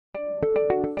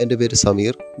എൻ്റെ പേര്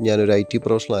സമീർ. ഞാനൊരു IT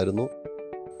പ്രൊഫഷണലായിരുന്നു.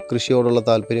 കൃഷിയോടുള്ള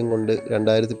താല്പര്യം കൊണ്ട്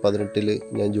 2018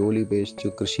 ഞാൻ ജോലി ഉപേക്ഷിച്ചു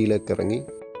കൃഷിയിലേക്ക് ഇറങ്ങി.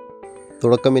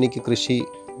 തുടക്കം എനിക്ക് കൃഷി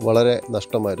വളരെ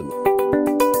നഷ്ടമായിരുന്നു.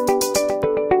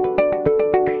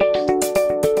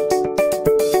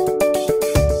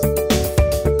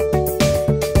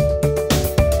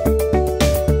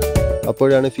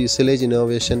 അപ്പോഴാണ് ഫ്യൂസലേജ്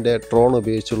ഇന്നോവേഷൻ്റെ ഡ്രോൺ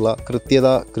ഉപയോഗിച്ചുള്ള കൃത്യത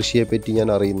കൃഷിയെപ്പറ്റി ഞാൻ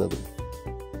അറിയുന്നത്.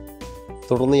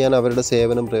 തുടർന്ന് ഞാൻ അവരുടെ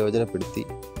സേവനം പ്രയോജനപ്പെടുത്തി.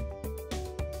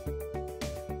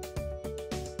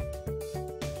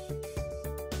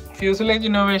 Fuselage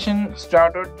Innovation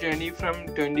started journey from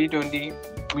 2020,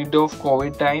 mid of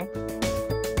COVID time.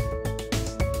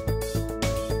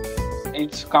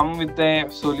 It's come with a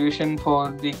solution for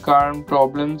the current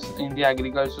problems in the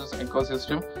agriculture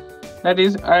ecosystem. That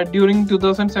is, during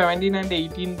 2017 and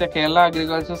 18, the Kerala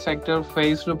agriculture sector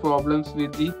faced problems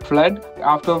with the flood.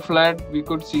 After flood, we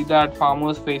could see that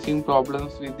farmers facing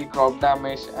problems with the crop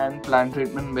damage and plant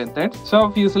treatment methods. So,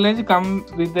 Fuselage comes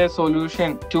with a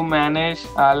solution to manage,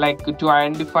 to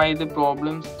identify the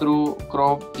problems through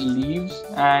crop leaves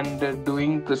and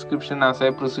doing prescription as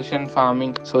a precision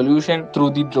farming solution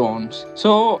through the drones.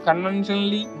 So,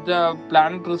 conventionally, the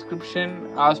plant prescription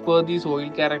as per the soil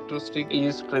characteristic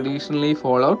is traditional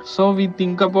followed. So we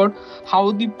think about how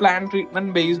the plant treatment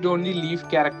based on the leaf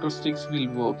characteristics will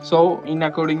work. So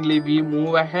accordingly we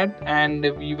move ahead and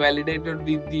we validated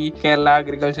with the Kerala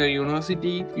Agriculture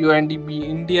University, UNDP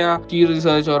India, key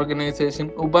research organization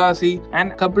Ubasi, and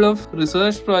a couple of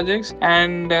research projects,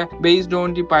 and based on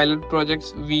the pilot projects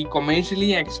we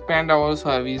commercially expand our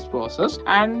service process,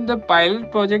 and the pilot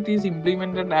project is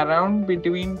implemented around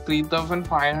between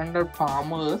 3,500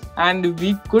 farmers, and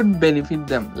we could benefit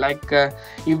them.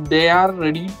 If they are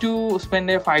ready to spend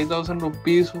a 5,000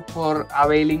 rupees for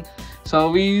availing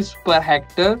service per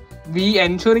hectare, we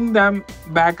ensuring them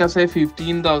back as a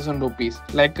 15,000 rupees.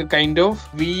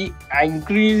 We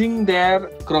increasing their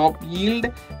crop yield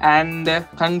and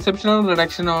conceptual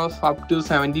reduction of up to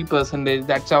 70%.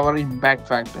 That's our impact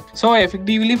factor. So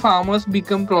effectively farmers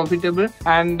become profitable,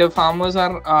 and farmers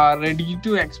are ready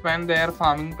to expand their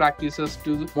farming practices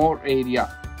to more area.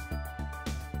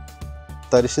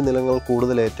 തരിശ് നിലങ്ങൾ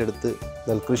കൂടുതൽ ഏറ്റെടുത്ത്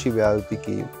നെൽകൃഷി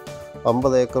വ്യാപിപ്പിക്കുകയും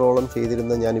 50 ഏക്കറോളം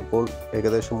ചെയ്തിരുന്ന ഞാനിപ്പോൾ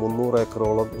ഏകദേശം 300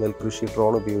 ഏക്കറോളം നെൽകൃഷി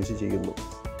drone ഉപയോഗിച്ച് ചെയ്യുന്നു.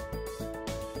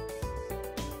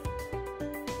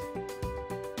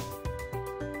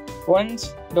 Once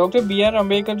Dr. B.R.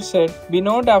 Ambedkar said, "Be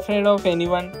not afraid of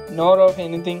anyone nor of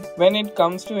anything when it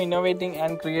comes to innovating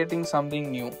and creating something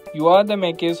new. You are the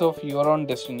makers of your own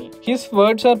destiny." His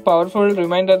words are powerful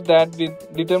reminder that with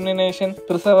determination,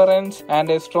 perseverance, and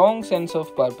a strong sense of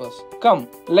purpose, come,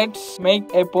 let's make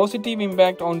a positive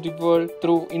impact on the world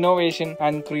through innovation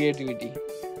and creativity.